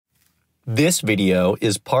This video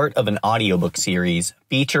is part of an audiobook series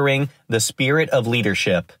featuring The Spirit of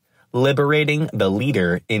Leadership, Liberating the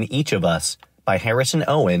Leader in Each of Us by Harrison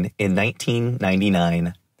Owen in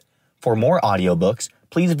 1999. For more audiobooks,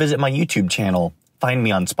 please visit my YouTube channel, find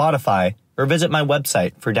me on Spotify, or visit my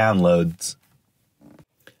website for downloads.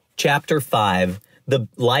 Chapter 5, The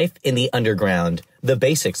Life in the Underground, The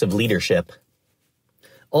Basics of Leadership.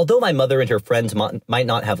 Although my mother and her friends might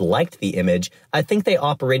not have liked the image, I think they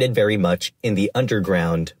operated very much in the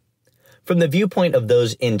underground. From the viewpoint of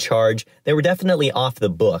those in charge, they were definitely off the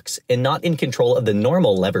books and not in control of the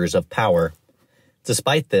normal levers of power.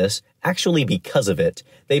 Despite this, actually because of it,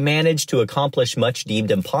 they managed to accomplish much deemed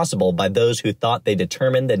impossible by those who thought they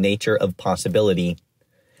determined the nature of possibility.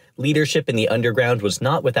 Leadership in the underground was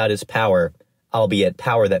not without its power, albeit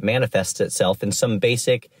power that manifests itself in some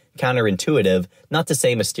basic, counterintuitive, not to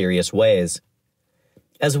say mysterious ways.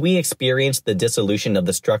 As we experience the dissolution of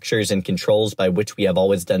the structures and controls by which we have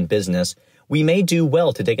always done business, we may do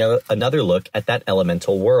well to take another look at that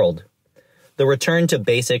elemental world. The return to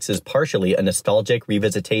basics is partially a nostalgic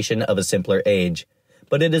revisitation of a simpler age,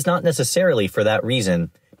 but it is not necessarily for that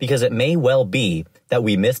reason, because it may well be that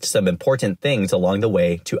we missed some important things along the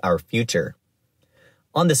way to our future.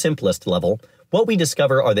 On the simplest level, what we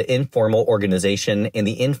discover are the informal organization and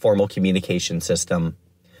the informal communication system.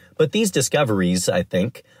 But these discoveries, I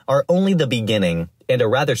think, are only the beginning, and a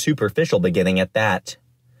rather superficial beginning at that.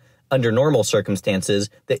 Under normal circumstances,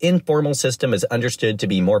 the informal system is understood to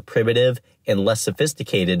be more primitive and less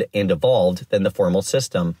sophisticated and evolved than the formal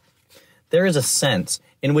system. There is a sense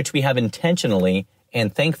in which we have intentionally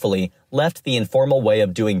and thankfully left the informal way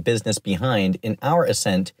of doing business behind in our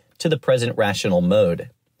ascent to the present rational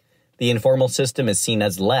mode. The informal system is seen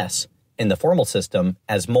as less, and the formal system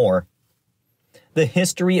as more. The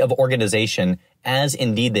history of organization, as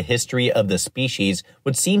indeed the history of the species,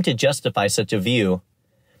 would seem to justify such a view.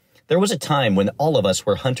 There was a time when all of us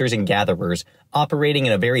were hunters and gatherers, operating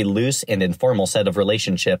in a very loose and informal set of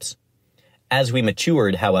relationships. As we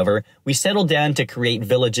matured, however, we settled down to create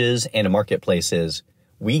villages and marketplaces.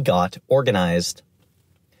 We got organized.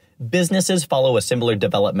 Businesses follow a similar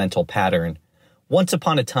developmental pattern. Once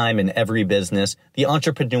upon a time in every business, the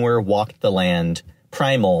entrepreneur walked the land,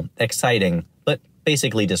 primal, exciting, but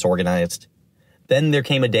basically disorganized. Then there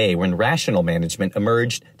came a day when rational management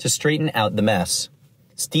emerged to straighten out the mess.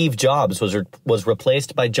 Steve Jobs was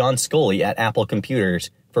replaced by John Sculley at Apple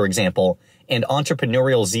Computers, for example, and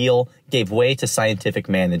entrepreneurial zeal gave way to scientific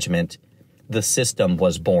management. The system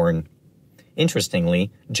was born.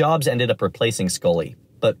 Interestingly, Jobs ended up replacing Sculley,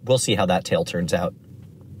 but we'll see how that tale turns out.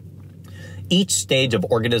 Each stage of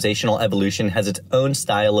organizational evolution has its own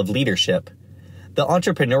style of leadership. The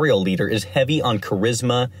entrepreneurial leader is heavy on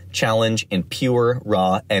charisma, challenge, and pure,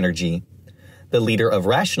 raw energy. The leader of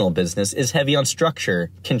rational business is heavy on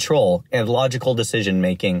structure, control, and logical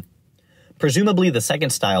decision-making. Presumably, the second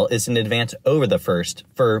style is an advance over the first,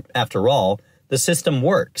 for, after all, the system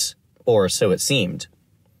works, or so it seemed.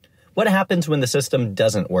 What happens when the system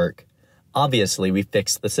doesn't work? Obviously, we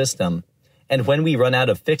fix the system. And when we run out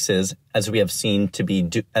of fixes, as we seem to be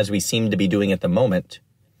doing at the moment,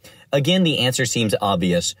 again, the answer seems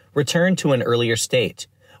obvious. Return to an earlier state.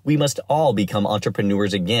 We must all become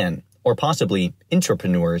entrepreneurs again, or possibly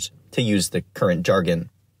intrapreneurs, to use the current jargon.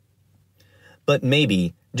 But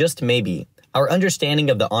maybe, just maybe, our understanding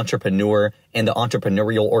of the entrepreneur and the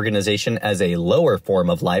entrepreneurial organization as a lower form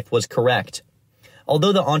of life was correct.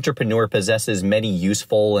 Although the entrepreneur possesses many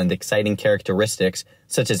useful and exciting characteristics,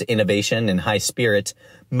 such as innovation and high spirits,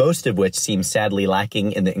 most of which seem sadly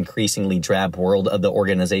lacking in the increasingly drab world of the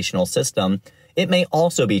organizational system, it may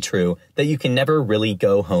also be true that you can never really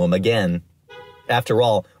go home again. After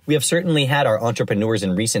all, we have certainly had our entrepreneurs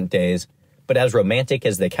in recent days, but as romantic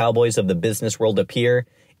as the cowboys of the business world appear,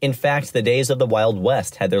 in fact, the days of the Wild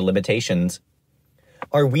West had their limitations.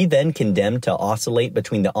 Are we then condemned to oscillate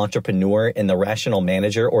between the entrepreneur and the rational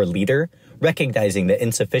manager or leader, recognizing the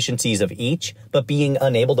insufficiencies of each, but being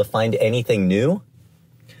unable to find anything new?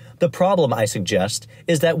 The problem, I suggest,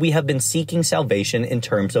 is that we have been seeking salvation in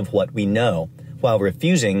terms of what we know, while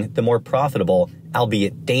refusing the more profitable,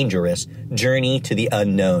 albeit dangerous, journey to the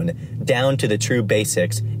unknown, down to the true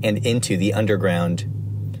basics and into the underground.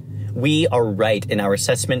 We are right in our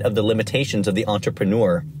assessment of the limitations of the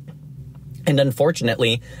entrepreneur. And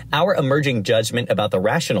unfortunately, our emerging judgment about the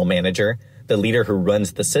rational manager, the leader who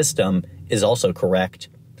runs the system, is also correct.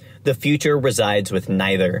 The future resides with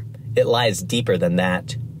neither. It lies deeper than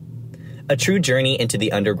that. A true journey into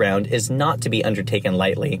the underground is not to be undertaken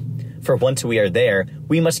lightly, for once we are there,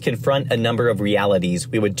 we must confront a number of realities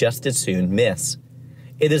we would just as soon miss.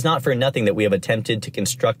 It is not for nothing that we have attempted to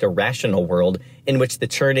construct a rational world in which the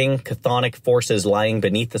churning, chthonic forces lying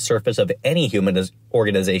beneath the surface of any human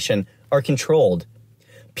organization are controlled.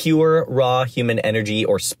 Pure, raw human energy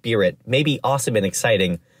or spirit may be awesome and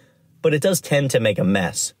exciting, but it does tend to make a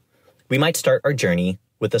mess. We might start our journey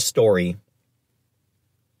with a story.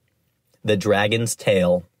 The Dragon's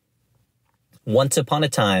Tale. Once upon a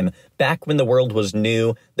time, back when the world was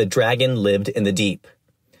new, the dragon lived in the deep.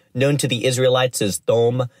 Known to the Israelites as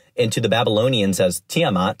Thom and to the Babylonians as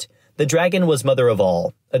Tiamat, the dragon was mother of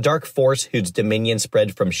all, a dark force whose dominion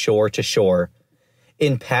spread from shore to shore.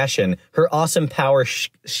 In passion, her awesome power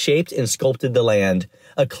shaped and sculpted the land,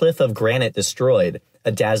 a cliff of granite destroyed,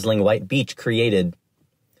 a dazzling white beach created.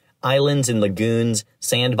 Islands and lagoons,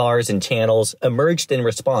 sandbars and channels emerged in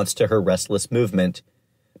response to her restless movement.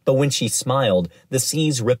 But when she smiled, the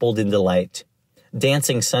seas rippled in delight.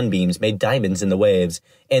 Dancing sunbeams made diamonds in the waves,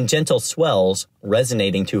 and gentle swells,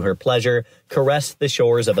 resonating to her pleasure, caressed the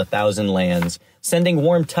shores of 1,000 lands, sending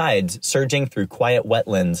warm tides surging through quiet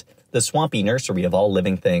wetlands, the swampy nursery of all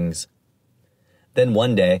living things. Then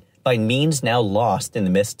one day, by means now lost in the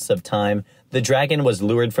mists of time, the dragon was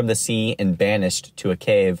lured from the sea and banished to a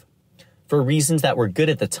cave. For reasons that were good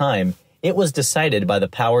at the time, it was decided by the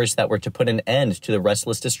powers that were to put an end to the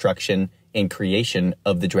restless destruction and creation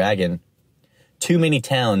of the dragon. Too many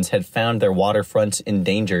towns had found their waterfronts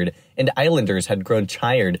endangered, and islanders had grown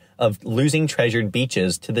tired of losing treasured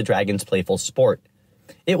beaches to the dragon's playful sport.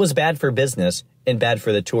 It was bad for business and bad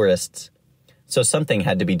for the tourists. So something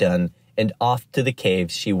had to be done, and off to the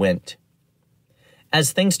caves she went.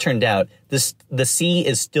 As things turned out, the sea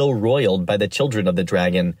is still roiled by the children of the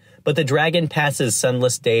dragon, but the dragon passes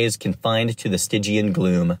sunless days confined to the Stygian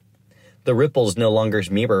gloom. The ripples no longer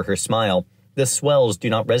mirror her smile. The swells do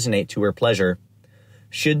not resonate to her pleasure.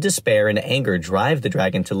 Should despair and anger drive the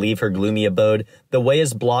dragon to leave her gloomy abode, the way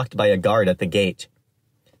is blocked by a guard at the gate.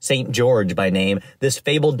 St. George by name, this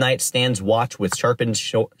fabled knight stands watch with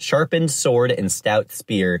sharpened sword and stout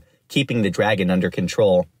spear, keeping the dragon under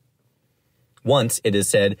control. Once, it is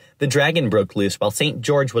said, the dragon broke loose while St.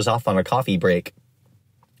 George was off on a coffee break.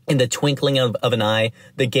 In the twinkling of an eye,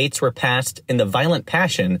 the gates were passed, and the violent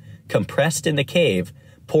passion, compressed in the cave,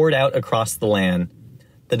 poured out across the land.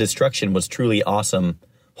 The destruction was truly awesome.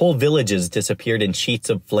 Whole villages disappeared in sheets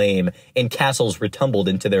of flame, and castles retumbled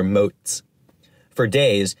into their moats. For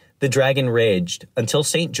days, the dragon raged, until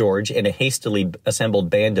St. George and a hastily assembled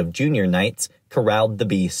band of junior knights corralled the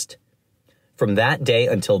beast. From that day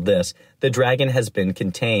until this, the dragon has been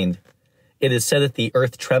contained. It is said that the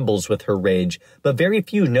earth trembles with her rage, but very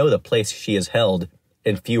few know the place she is held,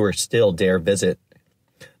 and fewer still dare visit.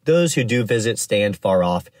 Those who do visit stand far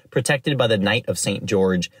off, protected by the Knight of St.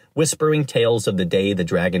 George, whispering tales of the day the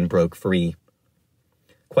dragon broke free.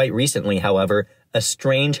 Quite recently, however, a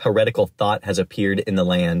strange heretical thought has appeared in the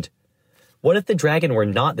land. What if the dragon were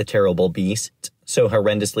not the terrible beast, so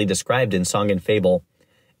horrendously described in song and fable?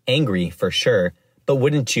 Angry, for sure, but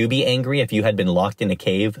wouldn't you be angry if you had been locked in a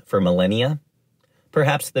cave for millennia?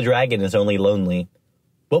 Perhaps the dragon is only lonely.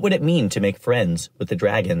 What would it mean to make friends with the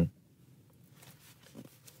dragon?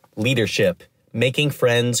 Leadership. Making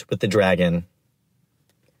friends with the dragon.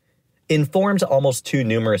 In forms almost too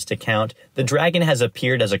numerous to count, the dragon has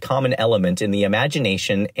appeared as a common element in the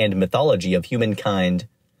imagination and mythology of humankind.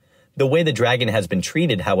 The way the dragon has been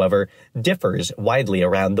treated, however, differs widely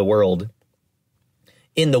around the world.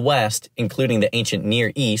 In the West, including the ancient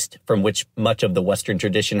Near East, from which much of the Western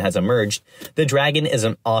tradition has emerged, the dragon is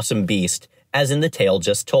an awesome beast, as in the tale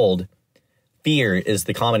just told. Fear is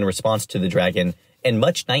the common response to the dragon, and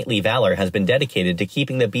much knightly valor has been dedicated to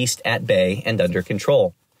keeping the beast at bay and under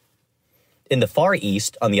control. In the Far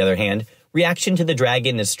East, on the other hand, reaction to the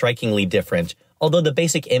dragon is strikingly different, although the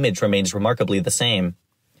basic image remains remarkably the same.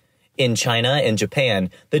 In China and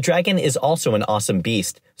Japan, the dragon is also an awesome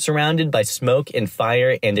beast, surrounded by smoke and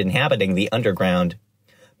fire and inhabiting the underground.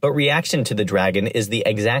 But reaction to the dragon is the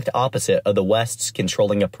exact opposite of the West's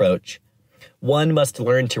controlling approach. One must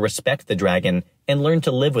learn to respect the dragon and learn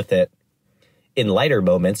to live with it. In lighter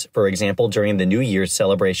moments, for example during the New Year's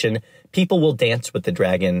celebration, people will dance with the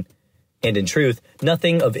dragon. And in truth,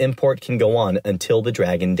 nothing of import can go on until the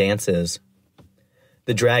dragon dances.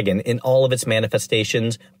 The dragon, in all of its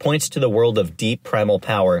manifestations, points to the world of deep primal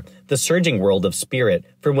power, the surging world of spirit,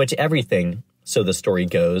 from which everything, so the story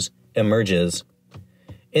goes, emerges.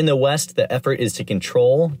 In the West, the effort is to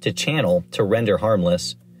control, to channel, to render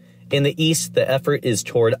harmless. In the East, the effort is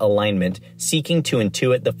toward alignment, seeking to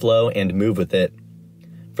intuit the flow and move with it.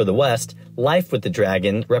 For the West, life with the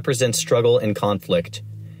dragon represents struggle and conflict.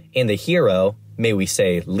 And the hero, may we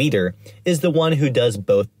say leader, is the one who does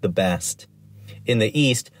both the best. In the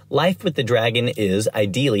East, life with the dragon is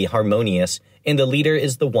ideally harmonious, and the leader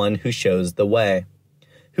is the one who shows the way.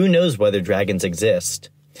 Who knows whether dragons exist?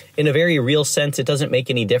 In a very real sense, it doesn't make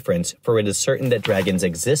any difference, for it is certain that dragons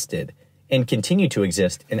existed and continue to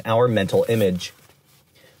exist in our mental image.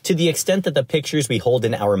 To the extent that the pictures we hold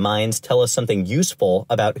in our minds tell us something useful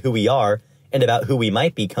about who we are and about who we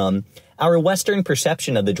might become, our Western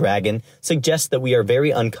perception of the dragon suggests that we are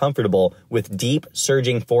very uncomfortable with deep,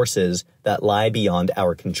 surging forces that lie beyond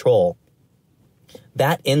our control.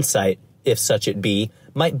 That insight, if such it be,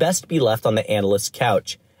 might best be left on the analyst's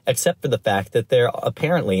couch, except for the fact that there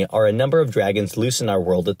apparently are a number of dragons loose in our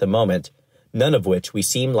world at the moment, none of which we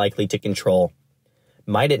seem likely to control.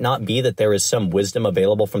 Might it not be that there is some wisdom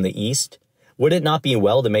available from the East? Would it not be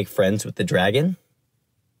well to make friends with the dragon?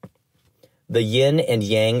 The yin and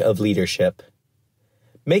yang of leadership.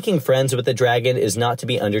 Making friends with the dragon is not to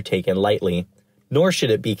be undertaken lightly, nor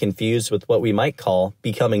should it be confused with what we might call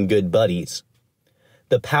becoming good buddies.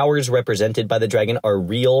 The powers represented by the dragon are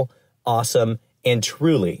real, awesome, and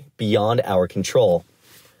truly beyond our control.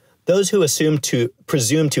 Those who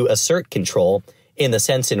presume to assert control, in the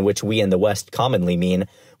sense in which we in the West commonly mean,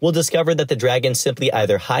 will discover that the dragon simply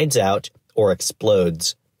either hides out or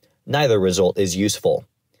explodes. Neither result is useful.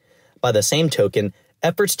 By the same token,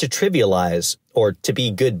 efforts to trivialize, or to be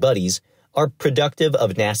good buddies, are productive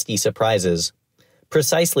of nasty surprises.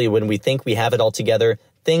 Precisely when we think we have it all together,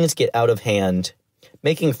 things get out of hand.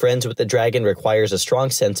 Making friends with the dragon requires a strong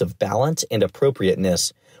sense of balance and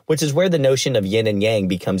appropriateness, which is where the notion of yin and yang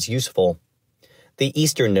becomes useful. The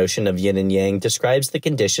Eastern notion of yin and yang describes the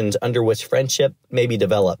conditions under which friendship may be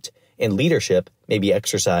developed and leadership may be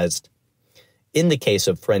exercised. In the case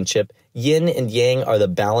of friendship, yin and yang are the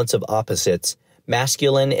balance of opposites,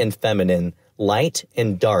 masculine and feminine, light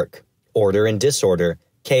and dark, order and disorder,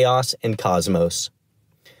 chaos and cosmos.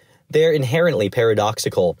 They're inherently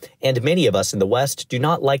paradoxical, and many of us in the West do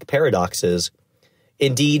not like paradoxes.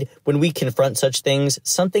 Indeed, when we confront such things,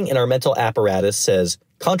 something in our mental apparatus says,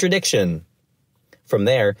 contradiction. From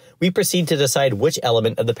there, we proceed to decide which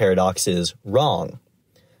element of the paradox is wrong.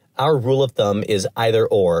 Our rule of thumb is either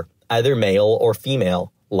or, either male or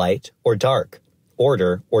female, light or dark,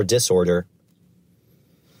 order or disorder.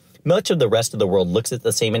 Much of the rest of the world looks at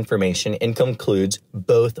the same information and concludes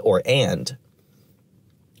both or and.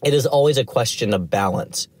 It is always a question of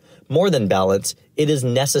balance. More than balance, it is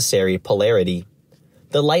necessary polarity.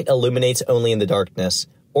 The light illuminates only in the darkness.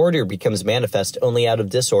 Order becomes manifest only out of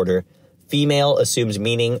disorder. Female assumes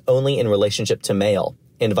meaning only in relationship to male,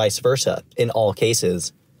 and vice versa, in all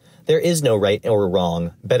cases. There is no right or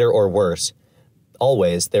wrong, better or worse.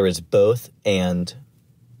 Always there is both and.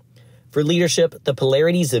 For leadership, the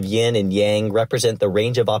polarities of yin and yang represent the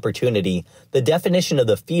range of opportunity, the definition of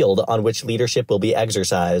the field on which leadership will be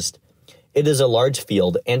exercised. It is a large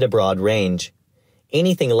field and a broad range.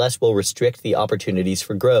 Anything less will restrict the opportunities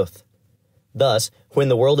for growth. Thus, when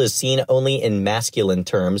the world is seen only in masculine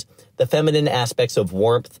terms, the feminine aspects of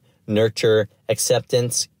warmth, nurture,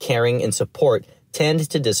 acceptance, caring, and support tend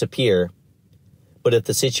to disappear. But if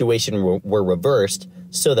the situation were reversed,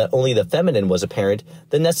 so that only the feminine was apparent,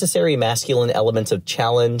 the necessary masculine elements of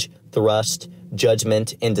challenge, thrust,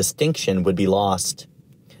 judgment, and distinction would be lost.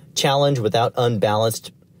 Challenge left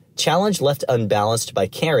unbalanced by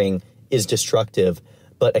caring is destructive,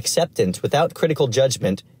 but acceptance without critical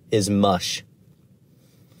judgment is mush.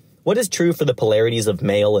 What is true for the polarities of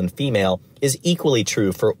male and female is equally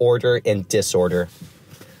true for order and disorder.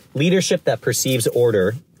 Leadership that perceives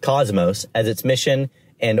order, cosmos, as its mission,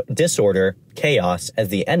 and disorder, chaos, as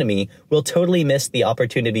the enemy, will totally miss the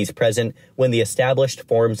opportunities present when the established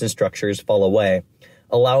forms and structures fall away,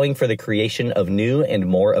 allowing for the creation of new and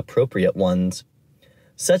more appropriate ones.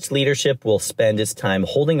 Such leadership will spend its time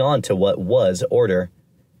holding on to what was order,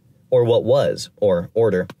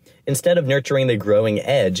 instead of nurturing the growing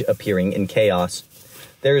edge appearing in chaos.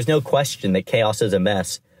 There is no question that chaos is a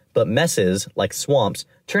mess, but messes, like swamps,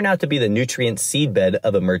 turn out to be the nutrient seedbed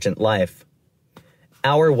of emergent life.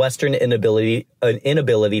 Our Western inability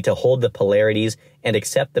to hold the polarities and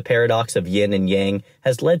accept the paradox of yin and yang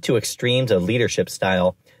has led to extremes of leadership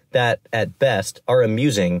style that, at best, are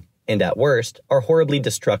amusing and, at worst, are horribly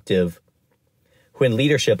destructive. When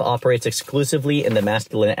leadership operates exclusively in the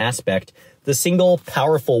masculine aspect, the single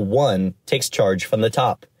powerful one takes charge from the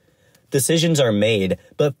top. Decisions are made,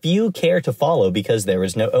 but few care to follow because there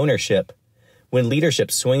is no ownership. When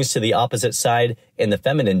leadership swings to the opposite side and the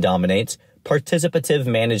feminine dominates, participative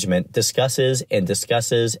management discusses and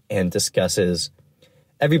discusses and discusses.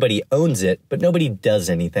 Everybody owns it, but nobody does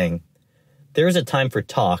anything. There is a time for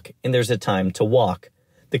talk, and there's a time to walk.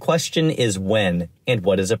 The question is when and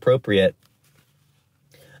what is appropriate.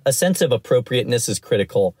 A sense of appropriateness is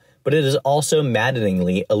critical, but it is also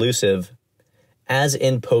maddeningly elusive. As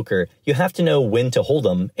in poker, you have to know when to hold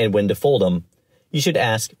 'em and when to fold 'em. You should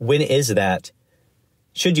ask, when is that?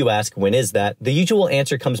 Should you ask, when is that? The usual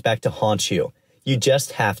answer comes back to haunt you. You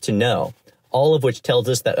just have to know. All of which tells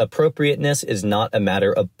us that appropriateness is not a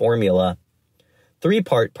matter of formula. Three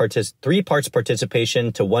parts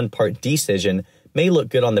participation to 1 part decision may look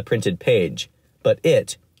good on the printed page, but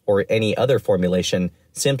it, or any other formulation,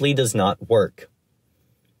 simply does not work.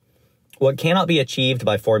 What cannot be achieved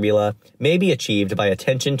by formula may be achieved by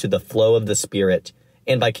attention to the flow of the spirit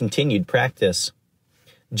and by continued practice.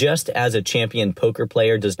 Just as a champion poker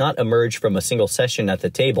player does not emerge from a single session at the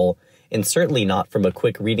table, and certainly not from a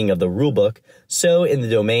quick reading of the rulebook, so in the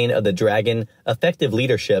domain of the dragon, effective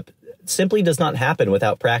leadership simply does not happen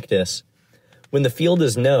without practice. When the field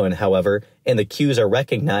is known, however, and the cues are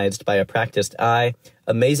recognized by a practiced eye,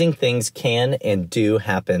 amazing things can and do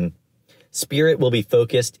happen. Spirit will be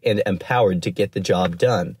focused and empowered to get the job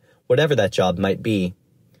done, whatever that job might be.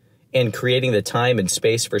 And creating the time and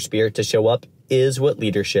space for spirit to show up is what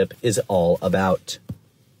leadership is all about.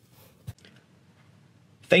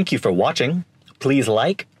 Thank you for watching. Please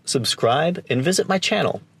like, subscribe, and visit my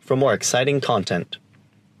channel for more exciting content.